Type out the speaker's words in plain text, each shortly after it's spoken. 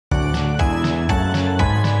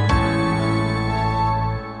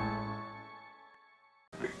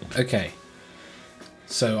Okay.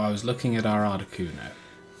 So I was looking at our Articuno.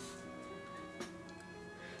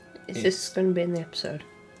 Is this going to be in the episode?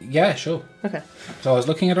 Yeah, sure. Okay. So I was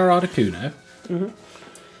looking at our Articuno. Mm-hmm.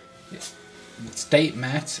 Its date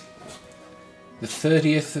met the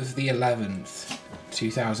 30th of the 11th,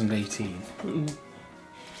 2018. Mm-hmm.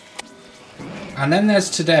 And then there's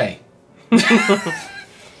today.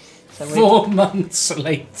 So 4 months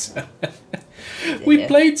later. We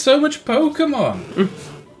played so much Pokemon.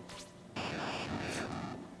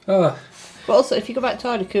 Oh. But also, if you go back to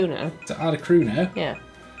Articuno... To Articuno? Yeah.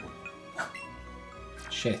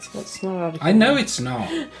 Shit. That's not Articuno. I know it's not.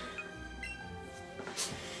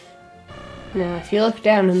 Now, if you look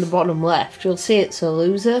down in the bottom left, you'll see it's a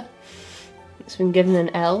loser. It's been given an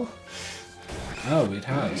L. Oh, it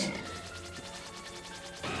has.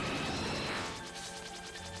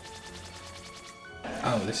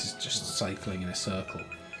 Oh, this is just cycling in a circle.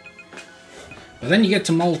 But then you get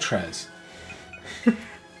to Moltres.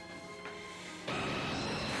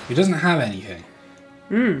 He doesn't have anything.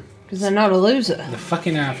 Because they're not a loser. They're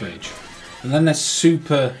fucking average. And then there's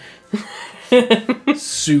super...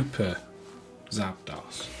 super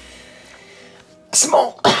Zapdos.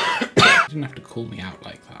 Small! You didn't have to call me out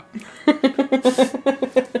like that.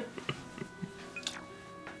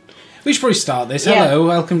 We should probably start this. Yeah. Hello,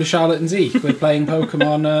 welcome to Charlotte and Zeke. We're playing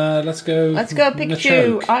Pokemon. Let's go. Let's go,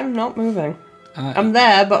 Pikachu. Machoke. I'm not moving. I'm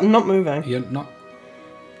there, but I'm not moving. You're not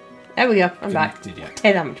There we go. I'm back. connected yet.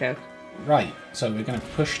 Hey, that joke. Right, so we're going to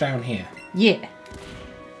push down here. Yeah.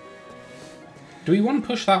 Do we want to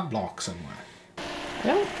push that block somewhere? I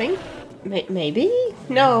don't think. Maybe?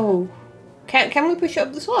 No. Can we push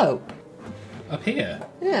up the slope? Up here?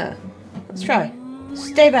 Yeah. Let's try.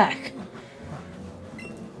 Stay back.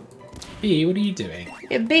 Bee, what are you doing?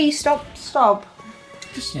 Yeah, B, stop.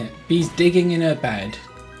 Yeah, Bee's digging in her bed,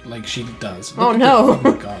 like she does. Oh, Look at no. the-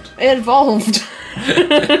 oh my god. It evolved.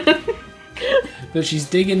 But she's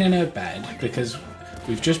digging in her bed because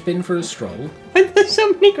we've just been for a stroll. There's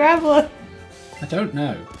so many Graveler. I don't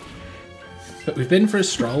know. But we've been for a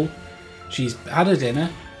stroll. She's had her dinner.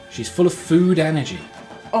 She's full of food energy.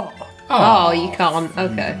 Oh. Oh. Oh, you can't.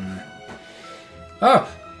 Okay. Oh,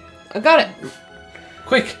 I got it.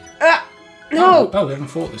 quick. No. Oh, we haven't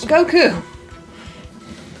fought this one. Goku.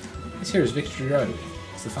 This here is Victory Road.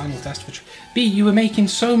 It's the final test for... Bee, you were making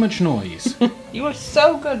so much noise. You were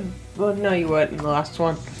so good. Well, no, you weren't in the last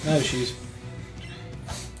one. No, she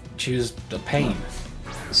was a pain.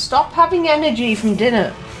 Stop having energy from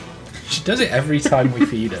dinner. She does it every time we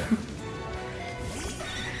feed her.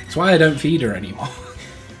 That's why I don't feed her anymore.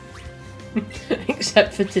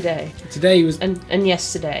 Except for today. Today was... And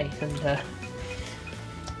yesterday.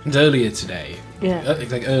 And earlier today. Yeah.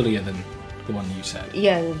 Like earlier than the one you said.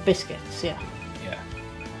 Yeah, the biscuits, yeah. Yeah.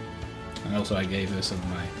 And also I gave her some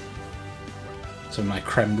of my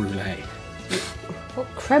creme brulee. What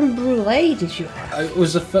creme brulee did you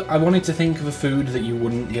have? I wanted to think of a food that you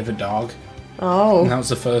wouldn't give a dog. Oh. And that was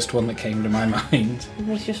the first one that came to my mind. It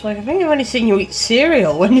was just like, I think I've only seen you eat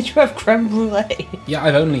cereal. When did you have creme brulee? Yeah,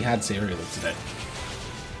 I've only had cereal today.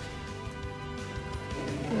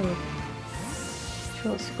 She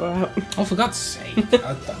wants to go out. Oh, for God's sake.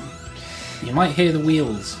 You might hear the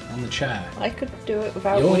wheels on the chair. I could do it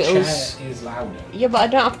without Your wheels. chair is louder. Yeah, but I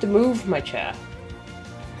don't have to move my chair.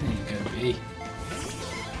 There you go, B.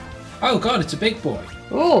 Oh God, it's a big boy.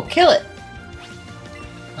 Oh, kill it.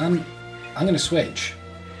 I'm gonna switch.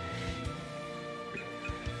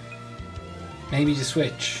 Maybe to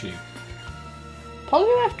switch you.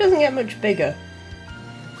 Poliwrath doesn't get much bigger.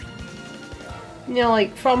 You know,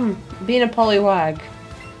 like, from being a Poliwag,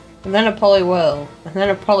 and then a Poliwhirl, and then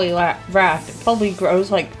a Poliwrath, it probably grows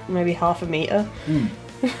like maybe half a meter.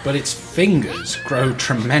 But its fingers grow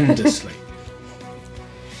tremendously.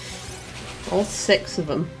 All 6 of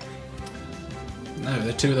them. No,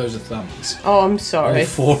 the 2 of those are thumbs. Oh, I'm sorry. All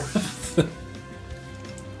 4 of them.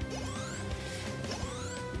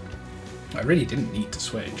 I really didn't need to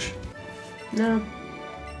switch. No.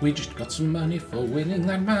 We just got some money for winning.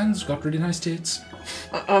 That man's got really nice tits.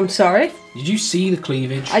 I'm sorry? Did you see the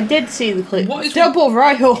cleavage? I did see the clip. What is Double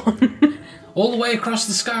Rhyhorn! All the way across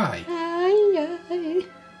the sky. Aye, aye.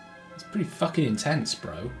 It's pretty fucking intense,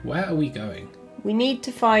 bro. Where are we going? We need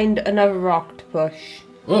to find another rock to push.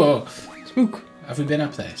 Oh, Spook. have we been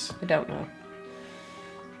up this? I don't know.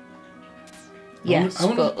 Yes, I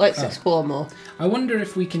wonder- but let's oh. explore more. I wonder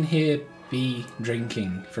if we can hear Bee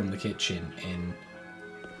drinking from the kitchen in...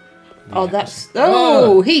 the Oh, that's... episode.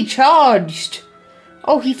 Oh, he charged!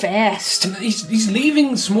 Oh, he fast. And he's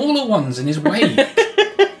leaving smaller ones in his wake.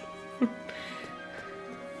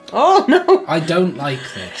 Oh, no! I don't like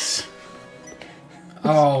this.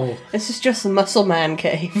 Oh, This is just the Muscle Man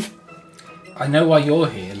cave. I know why you're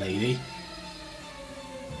here, lady.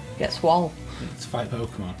 Get swole. Let's fight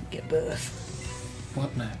Pokemon. Get birth.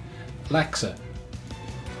 What now? Alexa.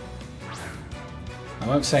 I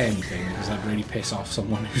won't say anything because I'd really piss off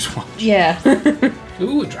someone who's watching. Yeah.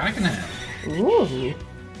 Ooh, a Dragonhead. Ooh.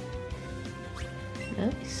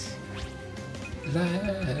 Nice.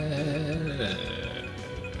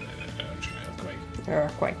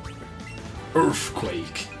 Earthquake.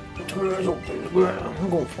 Earthquake. Turns open the ground. I'm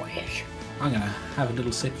going flash. I'm gonna have a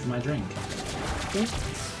little sip of my drink.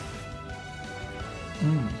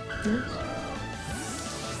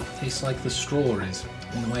 Tastes like the straw is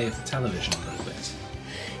in the way of the television a little bit.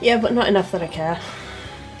 Yeah, but not enough that I care.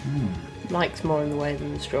 Mike's more in the way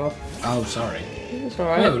than the straw. Oh, sorry. It's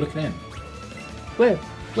alright. Whoa, look at him. Whoa.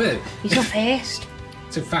 Whoa. He's so fast.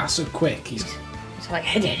 So fast, so quick. He's It's like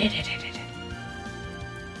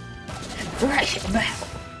right about.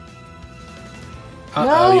 Uh-oh,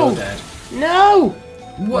 No. you're dead. No!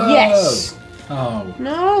 Whoa! Yes! Oh,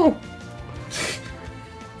 No!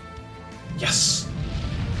 yes!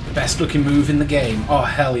 The best looking move in the game. Oh,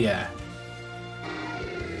 hell yeah.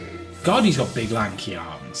 God, he's got big lanky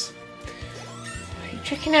arms. You're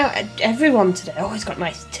checking out everyone today. Oh, he's got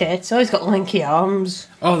nice tits. Oh, he's got lanky arms.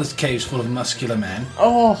 Oh, this cave's full of muscular men.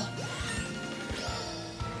 Oh.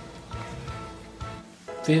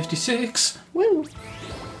 56. Woo.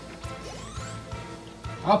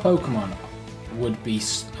 Our Pokemon would be...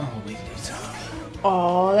 Oh, Wigglytuff.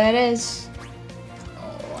 Oh, that is.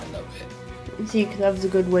 Oh, I love it. Zeke loves a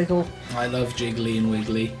good wiggle. I love Jiggly and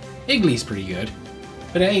Wiggly. Iggly's pretty good.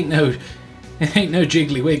 But it ain't no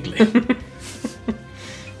Jiggly Wiggly.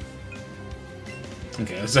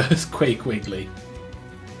 Okay, so it's Quake Wiggly.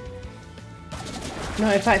 No,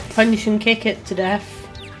 if I punch and kick it to death.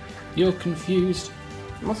 You're confused.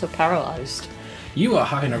 I'm also paralysed. You are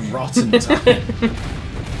having a rotten time.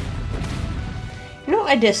 You know what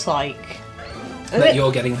I dislike? That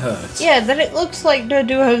you're getting hurt. Yeah, that it looks like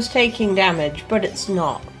Doduo's taking damage, but it's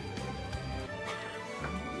not.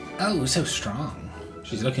 Oh, so strong.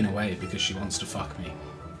 She's looking away because she wants to fuck me.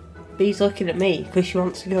 Bee's looking at me because she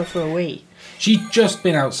wants to go for a wee. She's just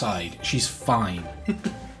been outside. She's fine.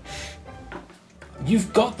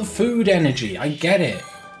 You've got the food energy. I get it.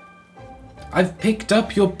 I've picked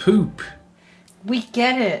up your poop. We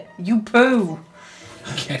get it. You poo.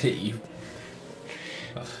 I get it, you...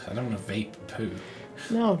 Ugh, I don't want to vape poo.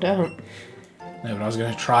 No, don't. No, but I was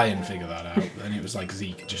going to try and figure that out. Then it was like,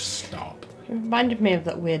 Zeke, just stop. It reminded me of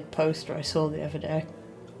that weird poster I saw the other day.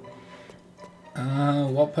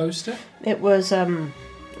 What poster? It was,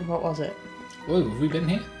 what was it? Whoa, have we been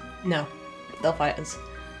here? No. They'll fight us.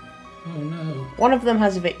 Oh no. One of them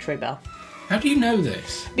has a victory bell. How do you know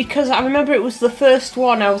this? Because I remember it was the first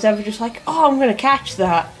one I was ever just like, oh, I'm going to catch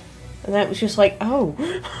that. And then it was just like, oh,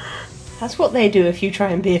 that's what they do if you try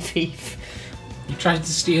and be a thief. You tried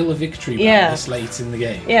to steal a victory bell this late in the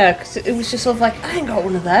game. Yeah, because it was just sort of like, I ain't got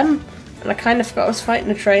one of them. And I kind of forgot I was fighting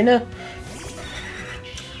a trainer.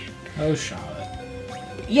 Oh, Charlotte.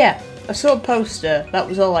 Yeah, I saw a poster that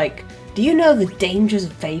was all like, do you know the dangers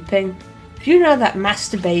of vaping? Do you know that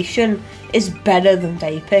masturbation is better than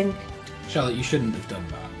vaping? Charlotte, you shouldn't have done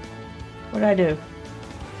that. What'd I do?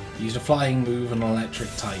 You used a flying move and an electric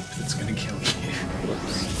type that's going to kill you.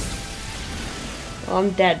 Whoops. Well,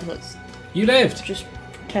 I'm dead. Let's You lived! just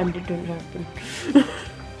pretend it didn't happen.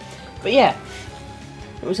 But yeah,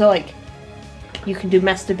 it was all like, you can do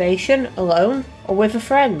masturbation alone or with a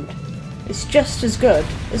friend. It's just as good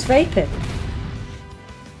as vaping.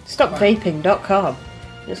 StopVaping.com.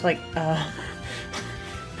 It's like,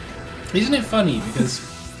 Isn't it funny? Because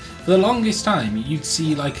for the longest time, you'd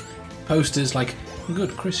see, like, posters like,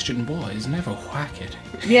 good Christian boys never whack it.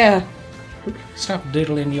 yeah. Stop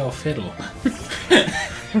diddling your fiddle.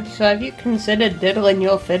 So have you considered diddling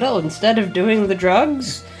your fiddle instead of doing the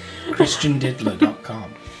drugs?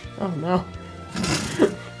 ChristianDiddler.com. Oh no.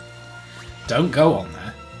 Don't go on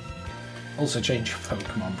there. Also change your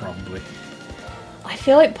Pokemon, probably. I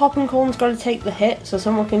feel like Pop and Corn's got to take the hit so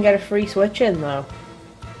someone can get a free switch in though.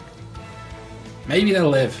 Maybe they'll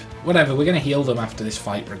live. Whatever, we're going to heal them after this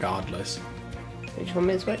fight regardless. You just want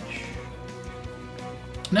me to switch?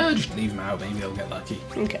 No, just leave them out. Maybe they'll get lucky.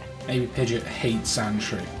 Okay. Maybe Pidgeot hates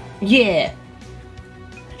Sandshrew. Yeah.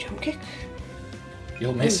 Jump kick.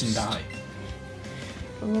 You'll miss and Roost. die.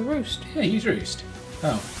 I'm a roost. Yeah, use Roost.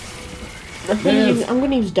 Oh. I'm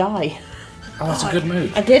gonna use die. Oh, that's a good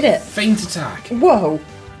move. I did it. Feint attack. Whoa.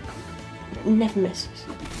 Never misses.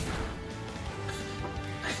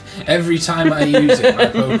 Every time I use it, my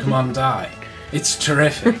Pokemon die. It's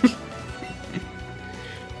terrific.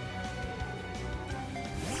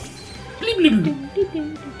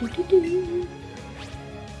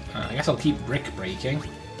 I guess I'll keep brick breaking.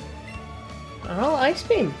 Oh, ice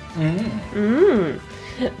beam.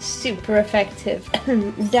 Super effective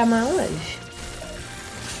damage.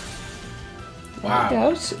 Wow. There it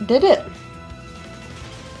goes. Did it.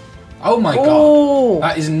 Oh my god.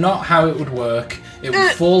 That is not how it would work. It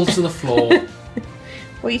would fall to the floor.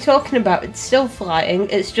 What are you talking about? It's still flying.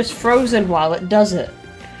 It's just frozen while it does it.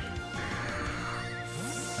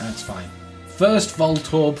 That's fine. First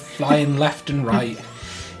Voltorb flying left and right.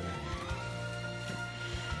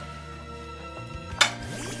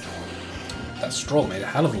 That straw made a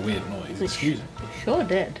hell of a weird noise. Excuse me. Sure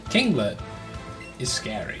did. Kinglet is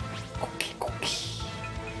scary. Cookie.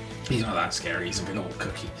 He's not that scary. He's a big old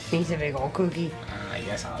cookie. He's a big old cookie. I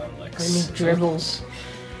guess Alex. And he dribbles.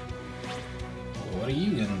 What are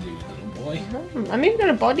you gonna do, little boy? I'm even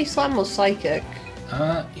gonna body slam or psychic.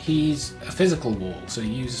 He's a physical wall, so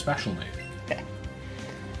you use a special move. Okay.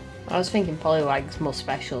 I was thinking Poliwag's more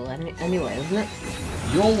special anyway, isn't it?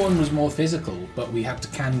 Your one was more physical, but we had to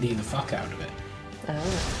candy the fuck out of it.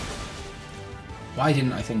 Oh. Why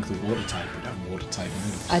didn't I think the water type would have water type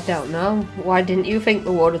moves? I don't know. Why didn't you think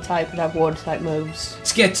the water type would have water type moves?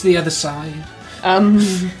 Let's get to the other side.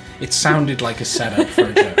 It sounded like a setup for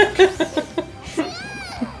a joke.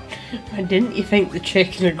 Why didn't you think the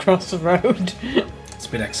chicken across the road? It's a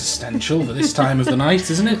bit existential for this time of the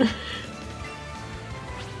night, isn't it?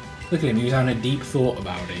 Look at him, he was having a deep thought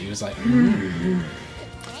about it. He was like,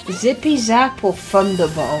 Zippy Zap or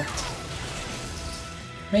Thunderbolt?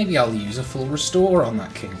 maybe I'll use a full restore on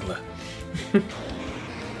that Kingler.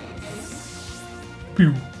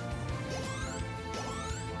 Pew.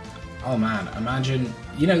 Oh man, imagine,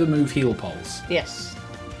 you know the move Heal Pulse? Yes.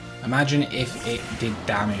 Imagine if it did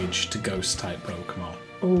damage to ghost type Pokemon.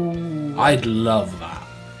 Ooh. I'd love that.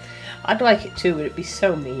 I'd like it too, but it'd be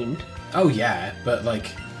so mean. Oh yeah, but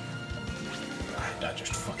like, I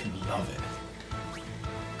just fucking love it.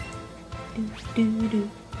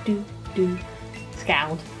 Do.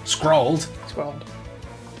 Scowled. Scrolled. Scrolled.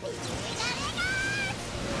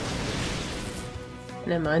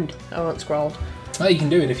 Never mind. I want scrolled. Well, you can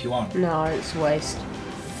do it if you want. No, it's a waste.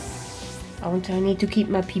 I need to keep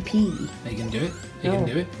my PP. You can do it. You No. can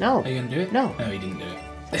do it. No. Are you gonna do it? No. No, he didn't do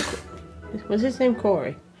it. Was his name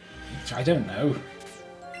Corey? I don't know.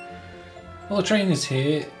 Well, the trainers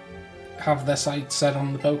here have their sights set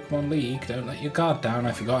on the Pokemon League. Don't let your guard down.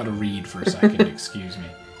 I forgot how to read for a second. Excuse me.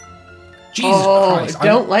 Jesus Christ!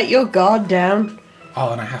 Don't let your guard down.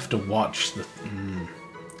 Oh, and I have to watch the.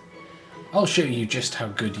 I'll show you just how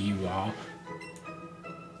good you are.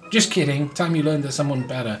 Just kidding. Time you learned that someone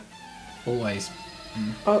better. Always.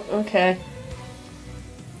 Oh, okay.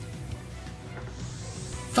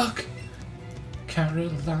 Fuck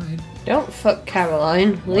Caroline. Don't fuck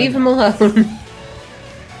Caroline. Leave him alone. Can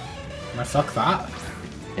I fuck that?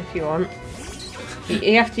 If you want.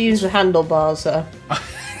 You have to use the handlebars though.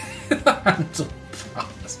 The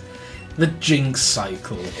handlebars. The jinx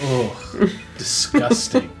cycle. Ugh.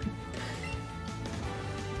 Disgusting.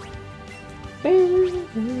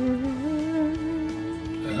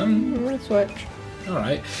 Let's switch.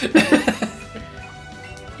 Alright.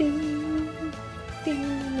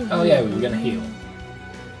 Oh yeah, we were gonna heal.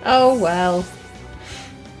 Oh well.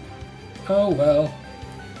 Oh well.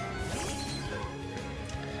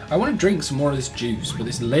 I want to drink some more of this juice, but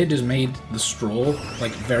this lid has made the straw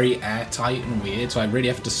like very airtight and weird, so I really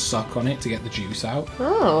have to suck on it to get the juice out.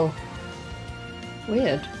 Oh.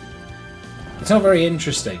 Weird. It's not very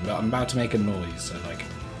interesting, but I'm about to make a noise, so like...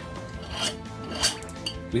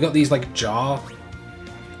 We got these like jar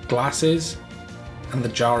glasses, and the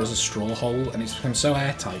jar has a straw hole, and it's become so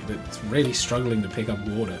airtight that it's really struggling to pick up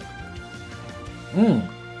water.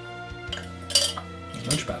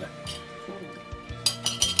 Much better.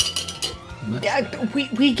 Much better.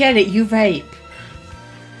 We get it, you vape.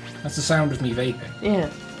 That's the sound of me vaping. Yeah.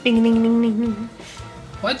 Ding ding ding ding ding.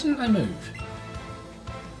 Why didn't I move?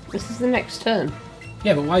 This is the next turn.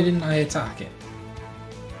 Yeah, but why didn't I attack it?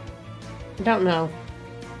 I don't know.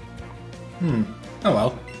 Oh well.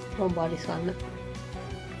 One body slam it.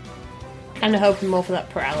 Kinda hoping more for that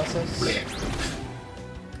paralysis.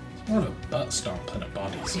 It's more of a butt stomp than a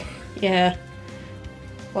body slam. Yeah.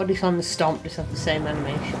 Body slam and stomp just have the same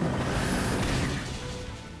animation.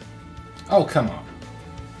 Oh, come on.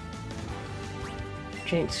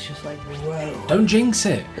 Jinx is just like, whoa. Don't jinx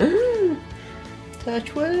it.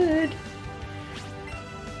 Touch wood.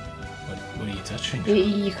 What are you touching?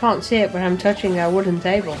 You can't see it, but I'm touching our wooden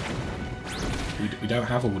table. We don't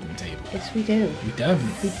have a wooden table. Yes, we do. We don't.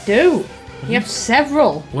 We do. You have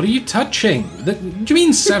several. What are you touching? What do you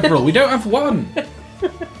mean several? We don't have one.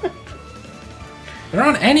 There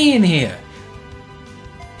aren't any in here.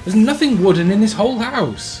 There's nothing wooden in this whole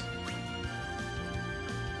house.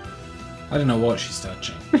 I don't know what she's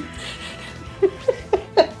touching.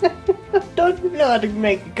 I don't know how to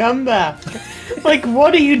make a comeback. Like,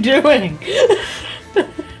 what are you doing?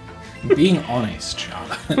 I'm being honest,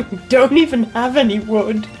 Charlotte. Don't even have any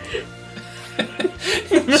wood.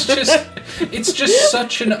 It's just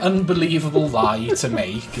such an unbelievable lie to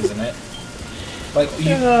make, isn't it? Like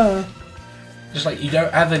you, just like you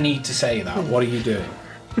don't ever need to say that. What are you doing?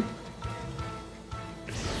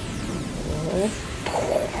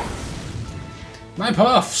 My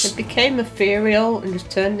puffs! It became ethereal and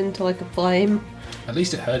just turned into like a flame. At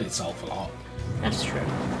least it hurt itself a lot. That's true.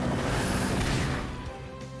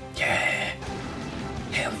 Yeah.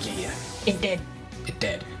 Hell yeah. It did. It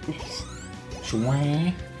did. Nice.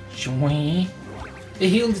 Shwee. Shwee. It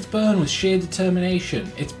healed its burn with sheer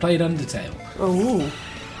determination. It's played Undertale. Oh.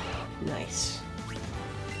 Nice.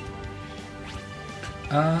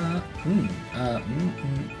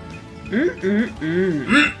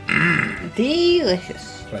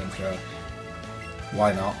 Delicious. Flamethrower.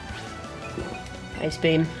 Why not? Ice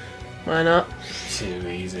beam. Why not? Too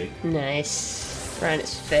easy. Nice. Right in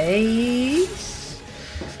its face.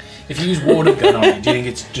 If you use water gun on it, do you think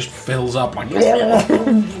it just fills up like like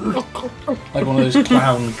one of those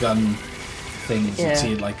clown gun things you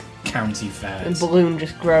see at like county fairs? The balloon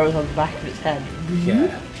just grows on the back of its head.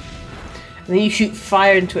 Yeah. And then you shoot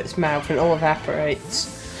fire into its mouth and it all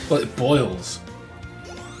evaporates. Well, it boils.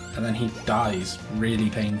 And then he dies really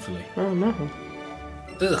painfully. Oh no.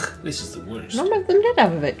 Ugh, this is the worst. None of them did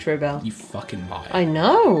have a victory bell. You fucking liar. I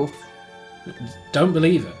know. Don't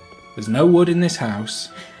believe it. There's no wood in this house,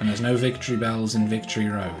 and there's no victory bells in Victory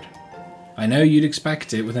Road. I know you'd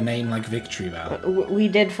expect it with a name like Victory Bell. We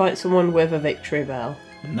did fight someone with a victory bell.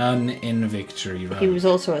 None in Victory Road. He was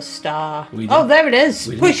also a star. We Oh, there it is!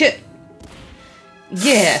 Push it!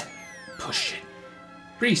 Yeah! Push it.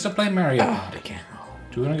 Bree, stop playing Mario Kart again.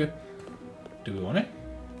 Do we want to go? Do we want it?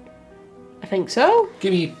 I think so.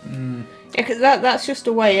 Give me... Yeah, 'cause that's just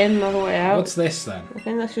a way in, not a way out. What's this then? I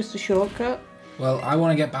think that's just a shortcut. Well, I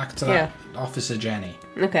want to get back to that Officer Jenny.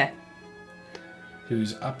 Okay.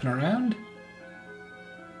 Who's up and around?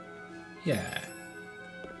 Yeah.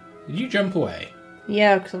 Did you jump away?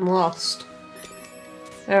 Yeah, because I'm lost.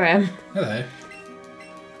 There I am. Hello.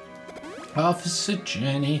 Officer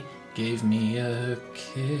Jenny gave me a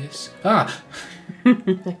kiss. Ah!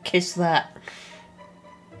 Kiss that.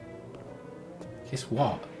 Kiss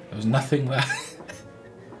what? There was nothing there.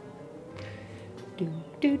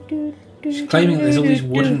 She's claiming there's all these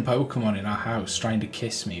wooden Pokemon in our house trying to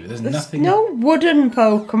kiss me, but there's nothing. No wooden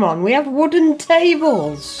Pokemon. We have wooden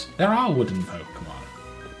tables. There are wooden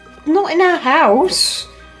Pokemon. Not in our house.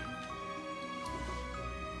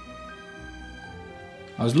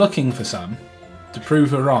 I was looking for some to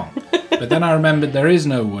prove her wrong, but then I remembered there is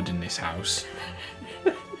no wood in this house.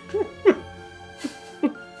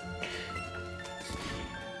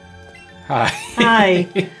 Hi. Hi.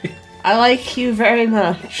 I like you very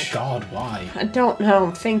much. God, why? I don't know,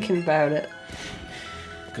 I'm thinking about it.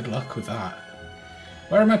 Good luck with that.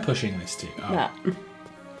 Where am I pushing this to? Oh. That.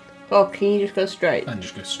 Oh, can you just go straight? And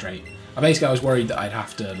just go straight. I was worried that I'd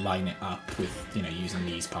have to line it up with, you know, using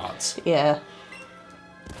these parts. Yeah.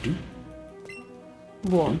 Do.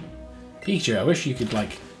 What? Pikachu, I wish you could,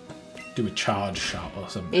 like, do a charge shot or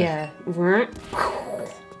something. Yeah.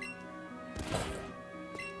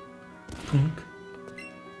 Punk.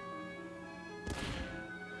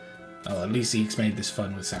 Oh, at least Zeke's made this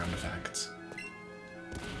fun with sound effects.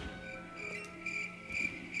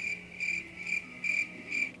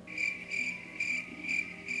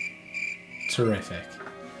 Terrific.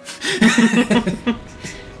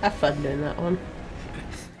 Have fun doing that one.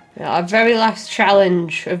 Yeah, our very last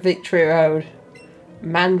challenge of Victory Road.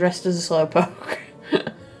 Man dressed as a slowpoke.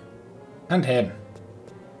 And him.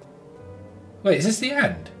 Wait, is this the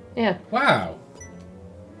end? Yeah. Wow.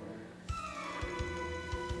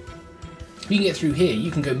 If you can get through here,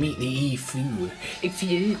 you can go meet the Efu. If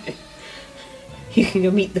you can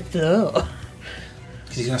go meet the floor.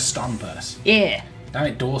 Because he's going to stomp us. Yeah. Damn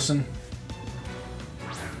it, Dawson.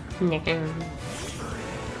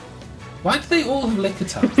 Why do they all have liquor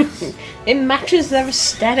tongues? It matches their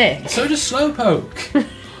aesthetic. So does Slowpoke.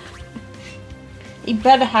 You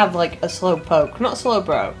better have like a Slowpoke, not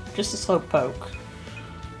Slowbro, just a Slowpoke.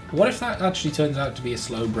 What if that actually turns out to be a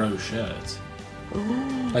Slowbro shirt?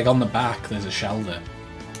 Like on the back there's a Shelder.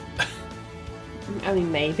 I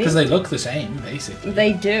mean, maybe. Because they look the same, basically.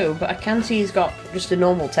 They do, but I can see he's got just a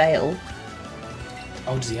normal tail.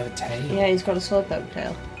 Oh, does he have a tail? Yeah, he's got a Slowpoke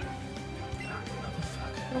tail. That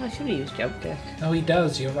motherfucker. Oh, I should have used jump kick. No, he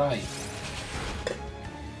does, you're right.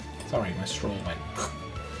 Sorry, my straw went.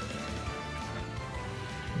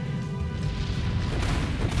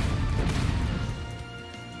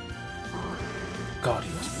 God,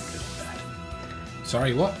 he must be good at that.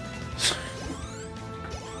 Sorry, what?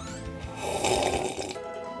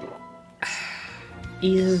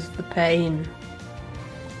 Eases the pain.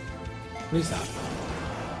 What is that?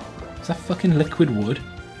 Is that fucking liquid wood?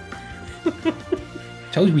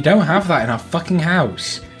 Told you we don't have that in our fucking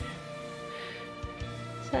house.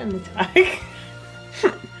 Is that an attack?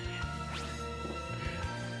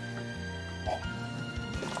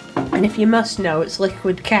 And if you must know, it's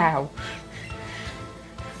liquid cow.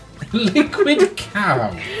 Liquid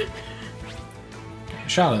cow?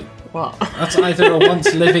 Charlotte, What? that's either a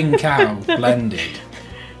once living cow blended,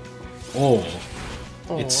 or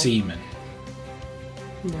it's semen.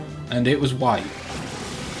 No. And it was white.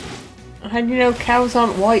 How do you know cows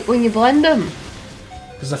aren't white when you blend them?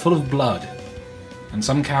 Because they're full of blood. And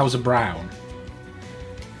some cows are brown.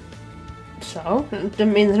 So? It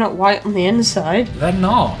doesn't mean they're not white on the inside. They're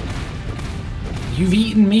not. You've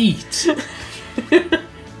eaten meat.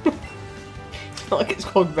 It's not like it's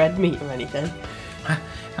called red meat or anything.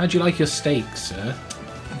 How'd you like your steak, sir?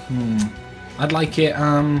 I'd like it,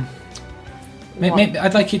 I'd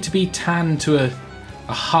like it to be tanned to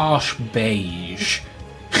a harsh beige.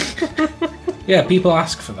 Yeah, people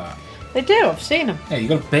ask for that. They do, I've seen them. Yeah, you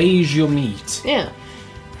gotta beige your meat. Yeah,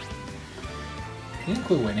 You think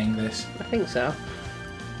we're winning this? I think so.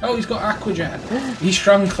 Oh, he's got Aquajet. He's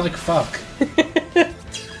shrunk like fuck.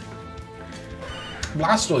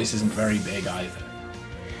 Blastoise isn't very big either.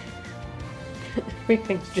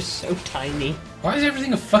 Everything's just so tiny. Why is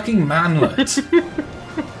everything a fucking manlet?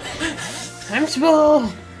 I'm small!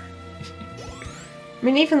 I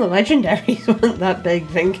mean, even the legendaries weren't that big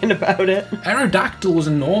thinking about it. Aerodactyl was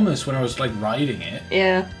enormous when I was like riding it.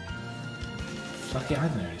 Yeah. Lucky I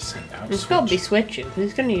didn't know he sent out. It's got to be switching, because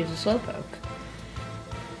he's going to use a Slowpoke.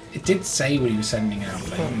 It did say what he was sending out,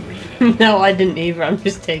 but I didn't read it. No, I didn't either, I'm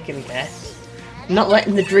just taking a guess. I'm not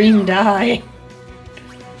letting the dream die.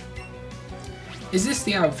 Is this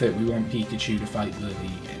the outfit we want Pikachu to fight the League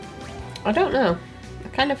in? I don't know. I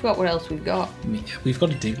kind of forgot what else we've got. We've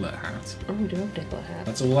got a Diglett hat. Oh, we do have Diglett hat.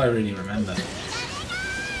 That's all I really remember.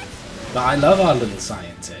 But I love our little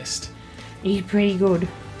scientist. He's pretty good.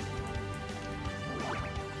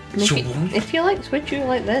 If you like switch you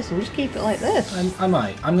like this, and just keep it like this. I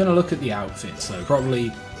might. I'm going to look at the outfits though.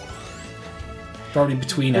 Probably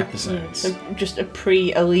between episodes. Just a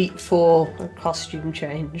pre-Elite Four costume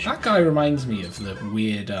change. That guy reminds me of the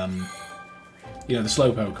weird, you know, the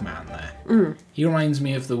Slowpoke man there. He reminds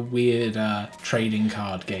me of the weird trading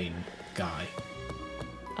card game guy.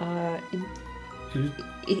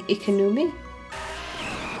 Ikanumi?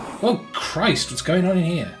 Oh Christ! What's going on in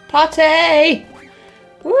here? Party!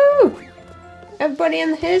 Woo! Everybody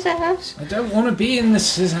in his house. I don't want to be in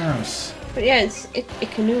this house. But yeah, it's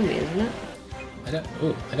Ikanumi, isn't it? I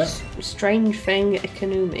don't. Strange thing,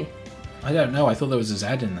 Ikanumi. I don't know. I thought there was a Z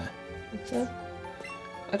in there. So,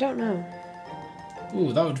 I don't know.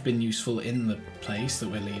 Ooh, that would have been useful in the place that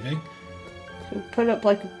we're leaving. So put up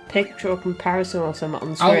like a picture or comparison or something on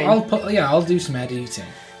the screen. I'll do some editing.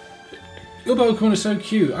 Your Pokemon are so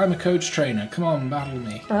cute. I'm a coach trainer. Come on, battle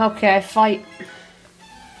me. Okay, fight.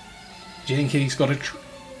 Do you think he's got a...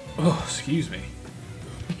 Oh, excuse me.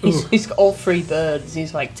 He's got all three birds.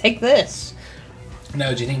 He's like, take this.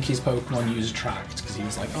 No, do you think his Pokemon use Attract? Because he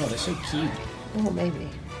was like, oh, they're so cute. Oh, maybe.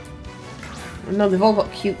 No, they've all got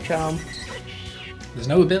cute charm. There's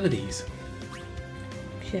no abilities.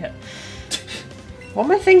 Shit. What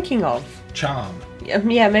am I thinking of? Charm.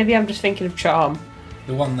 Yeah, maybe I'm just thinking of charm.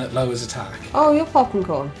 The one that lowers attack. Oh, you're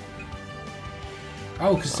Pokémon.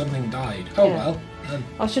 Oh, because something died. Oh, Yeah. well.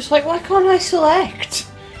 I was just like, why can't I select?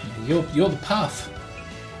 You're the Puff.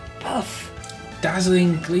 Puff.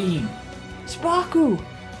 Dazzling Gleam. Sparkle.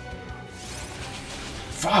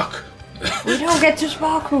 Fuck! We don't get to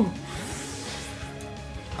Sparkle.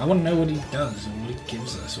 I want to know what he does or what he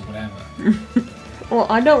gives us or whatever. Well,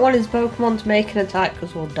 I don't want his Pokemon to make an attack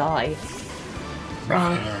because we'll die.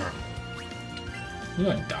 We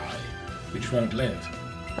won't die. We just won't live.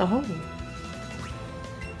 Oh.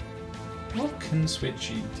 What can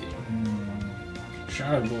Switchy do?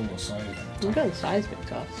 Shadow Ball or Silent? I'm going Seismic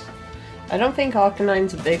Toss. I don't think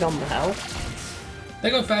Arcanines are big on the health. They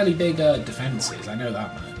got fairly big defences, I know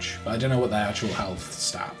that much. But I don't know what their actual health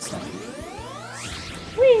stats like.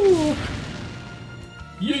 Whee!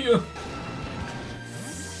 Yeah!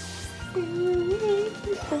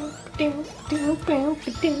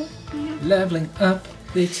 Leveling up.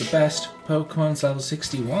 It's the best. Pokemon's level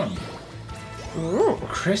 61. Ooh.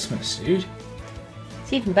 Christmas, dude.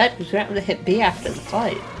 It's even better because we don't have to hit B after the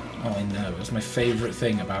fight. Oh, I know. It's my favourite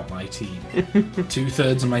thing about my team.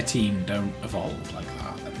 2/3 of my team don't evolve like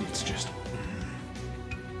that. And it's just...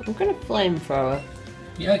 I'm gonna flamethrower.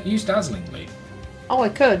 Yeah, use Dazzlingly. Oh, I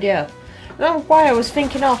could, yeah. I don't know why I was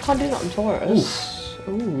thinking, oh, I can't do that on Taurus.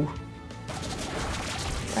 Ooh.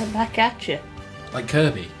 Right back at you. Like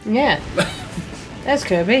Kirby. Yeah. There's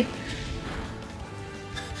Kirby.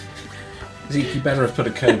 Zeke, you better have put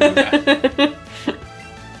a Kirby there.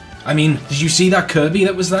 I mean, did you see that Kirby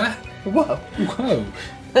that was there? Whoa. Whoa.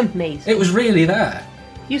 Amazing. It was really there.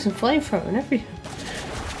 Using flamethrower and everything.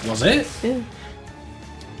 Was it? Yeah.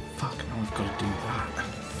 Fuck, now I've got to do that.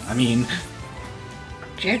 I mean...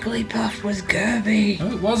 Jigglypuff was Kirby.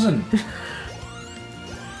 No, it wasn't.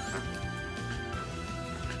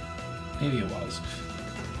 Maybe it was.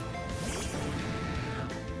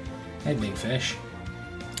 Hey, big fish.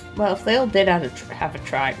 Well, if they all did have a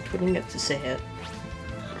track, we didn't get to see it.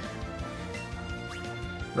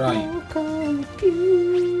 Right. So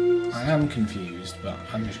confused. I am confused, but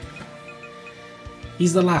I'm just...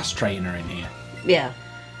 He's the last trainer in here. Yeah.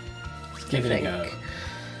 Let's give it a go.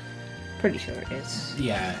 Pretty sure it is.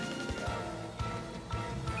 Yeah.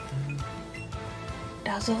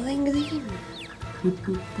 Dazzling gleam. Boop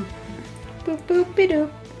boop boop. Boop boop be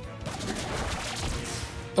doop.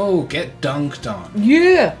 Oh, get dunked on.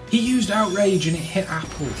 Yeah! He used Outrage and it hit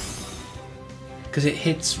Apple. Because it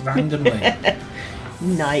hits randomly.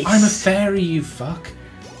 Nice. I'm a fairy, you fuck.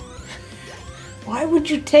 Why would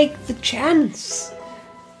you take the chance?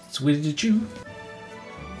 It's weirded you.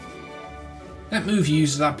 That move you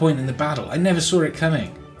used at that point in the battle, I never saw it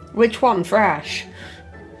coming. Which one, Thrash?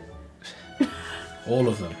 All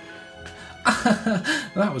of them.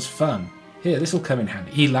 That was fun. Here, this will come in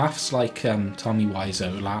handy. He laughs like Tommy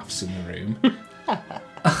Wiseau laughs in the room.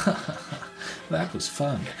 That was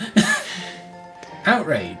fun.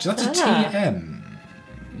 Outrage, that's a TM.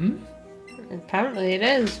 Hmm? Apparently it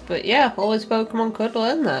is, but yeah, all his Pokemon could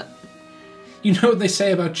learn that. You know what they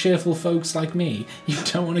say about cheerful folks like me? You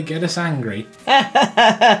don't want to get us angry.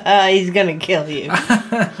 He's gonna kill you.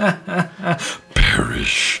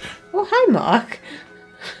 Perish. Oh, hi, Mark.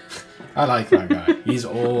 I like that guy. He's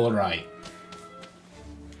all right.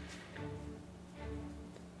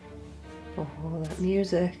 Oh, that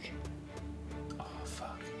music. Oh,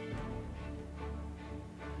 fuck.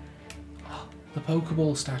 Oh, the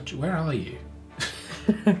Pokeball statue. Where are you?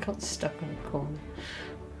 I got stuck on a corner.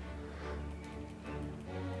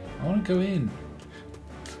 I want to go in.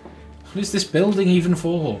 What is this building even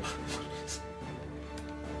for?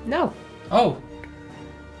 No. Oh.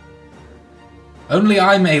 Only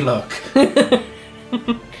I may look.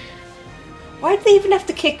 Why did they even have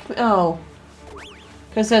to kick me? Oh.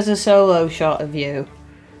 Because there's a solo shot of you.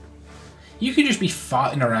 You could just be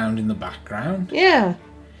farting around in the background. Yeah.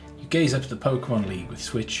 You gaze up at the Pokemon League with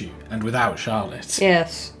Switchu and without Charlotte.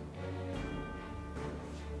 Yes.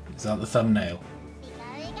 Is that the thumbnail?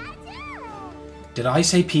 Did I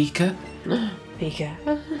say Pika? Pika.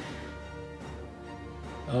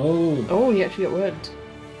 Oh. Oh, you actually get words.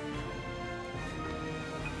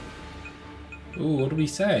 Ooh, what do we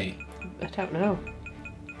say? I don't know.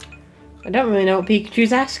 I don't really know what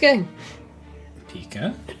Pikachu's asking.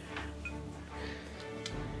 Pika?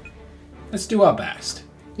 Let's do our best.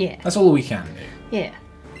 Yeah. That's all we can do. Yeah.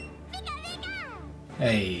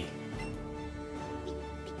 Hey.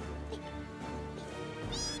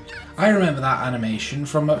 I remember that animation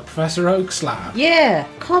from Professor Oak's lab. Yeah.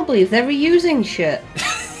 Can't believe they're reusing shit.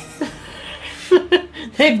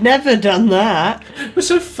 They've never done that. We're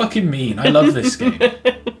so fucking mean. I love this game.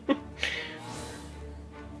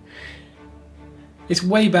 It's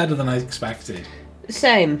way better than I expected.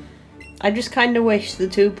 Same. I just kind of wish the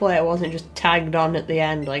 2-player wasn't just tagged on at the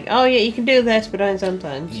end, like, oh yeah, you can do this, but only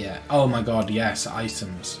sometimes. Yeah. Oh my god, yes,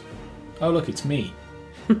 items. Oh look, it's me.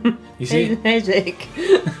 You see? Hey, Zeke.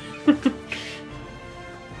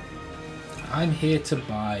 I'm here to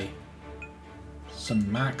buy some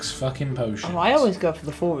max fucking potions. Oh, I always go for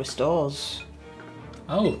the 4 restores.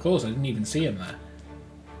 Oh, of course, I didn't even see him there.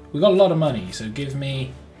 We got a lot of money, so give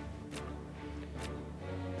me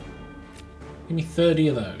 30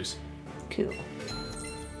 of those. Cool.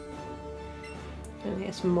 Let me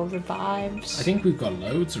get some more revives. I think we've got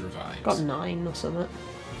loads of revives. Got 9 or something.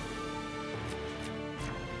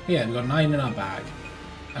 Yeah, we've got 9 in our bag.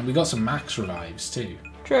 And we got some max revives too.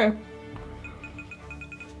 True.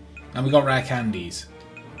 And we got rare candies.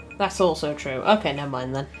 That's also true. Okay, never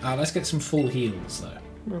mind then. Let's get some full heals though.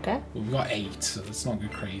 Okay. Well, we've got 8, so let's not go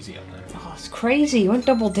crazy on them. Oh, it's crazy. You went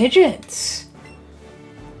double digits.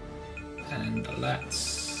 And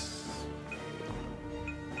let's...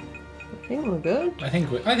 I think we're good. I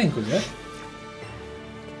think we're good.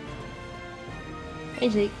 Hey,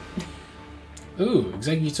 Zeke. Ooh,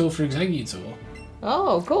 Exeggutor for Exeggutor.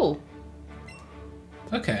 Oh, cool.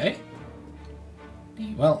 Okay.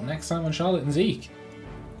 Well, next time on Charlotte and Zeke.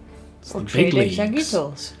 It's We'll the big trade leagues.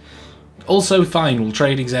 Exeggutors. Also fine, we'll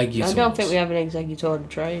trade Exeggutors. I don't think we have an Exeggutor to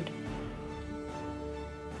trade.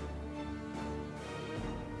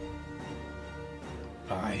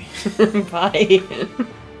 Bye. Bye.